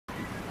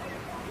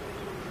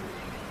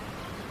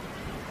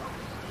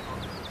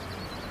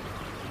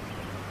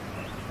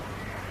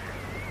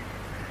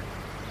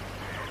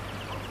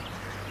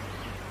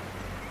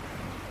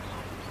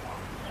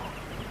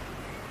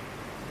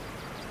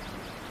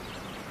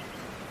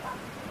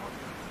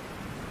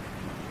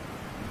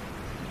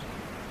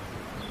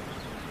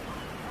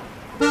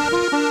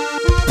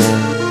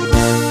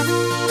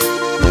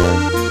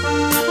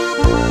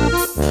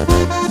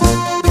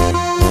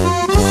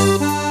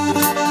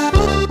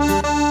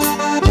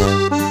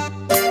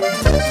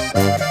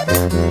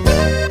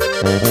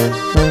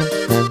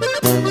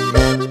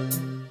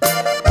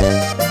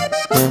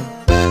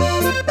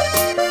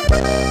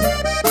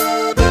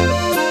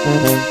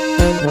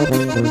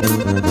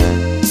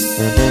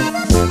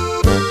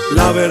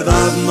La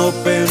verdad no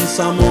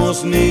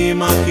pensamos ni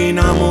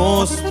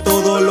imaginamos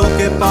todo lo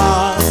que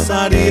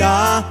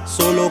pasaría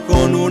solo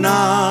con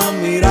una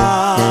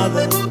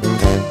mirada.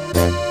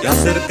 Te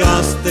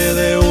acercaste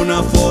de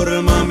una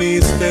forma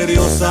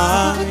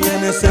misteriosa y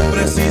en ese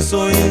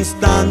preciso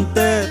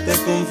instante, te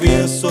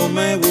confieso,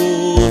 me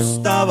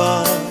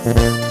gustaba.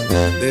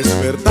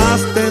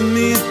 Despertaste en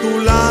mí tú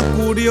la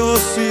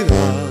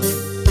curiosidad.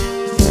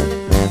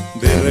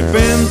 De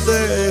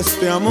repente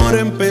este amor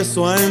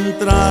empezó a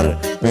entrar,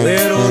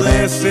 pero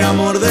de ese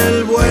amor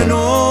del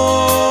bueno.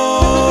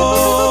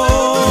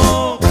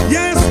 Y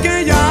es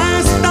que ya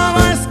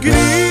estaba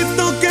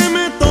escrito que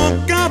me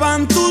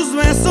tocaban tus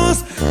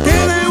besos, que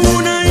de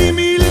una y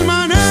mil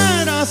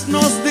maneras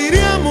nos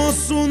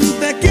diríamos un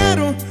te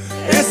quiero.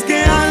 Es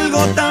que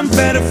algo tan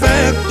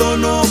perfecto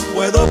no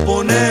puedo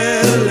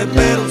ponerle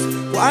peros.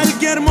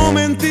 Cualquier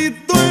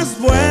momentito es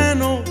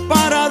bueno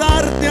para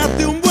darte a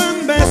ti un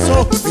buen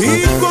beso.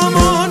 Y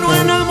cómo no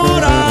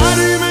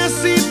enamorarme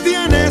si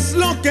tienes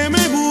lo que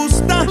me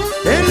gusta.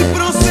 El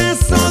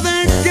proceso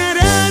de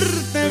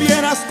quererte,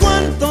 vieras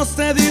cuánto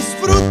se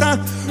disfruta.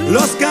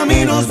 Los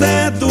caminos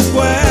de tu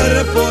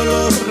cuerpo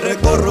los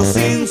recorro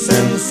sin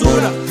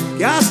censura,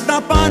 que hasta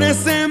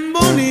parecen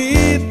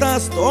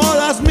bonitas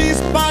todas mis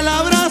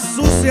palabras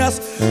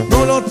sucias.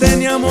 No lo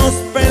teníamos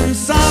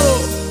pensado,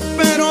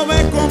 pero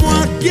ve como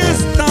aquí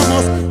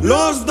estamos,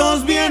 los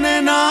dos bien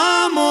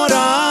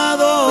enamorados.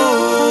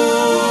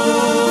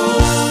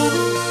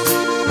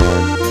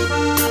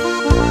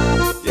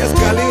 Y es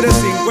Calibre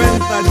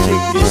 50,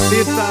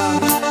 chiquitita.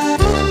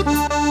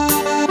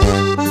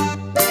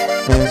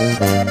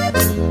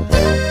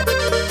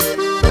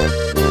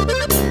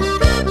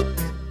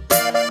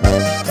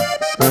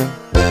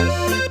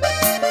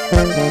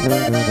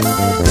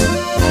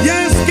 Y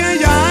es que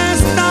ya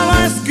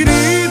estaba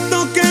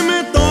escrito que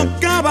me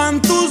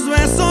tocaban tus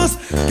besos,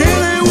 que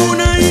de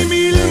una y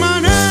mil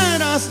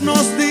maneras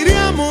nos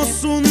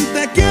diríamos un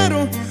te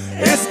quiero.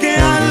 Es que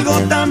algo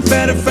tan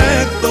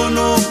perfecto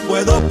no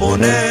puedo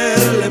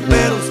ponerle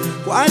peros.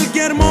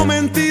 Cualquier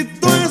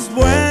momentito es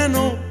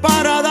bueno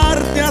para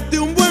darte a ti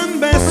un buen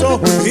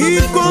beso. Y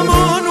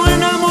cómo no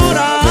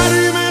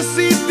enamorarme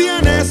si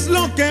tienes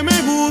lo que me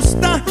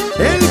gusta.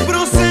 El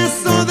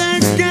proceso de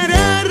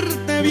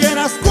quererte,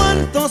 vieras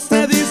cuánto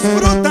se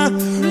disfruta.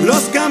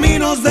 Los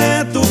caminos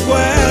de tu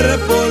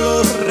cuerpo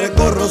los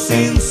recorro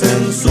sin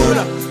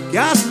censura, que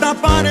hasta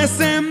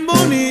parecen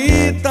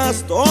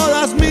bonitas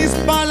todas mis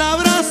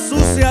palabras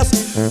sucias.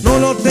 No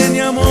lo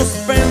teníamos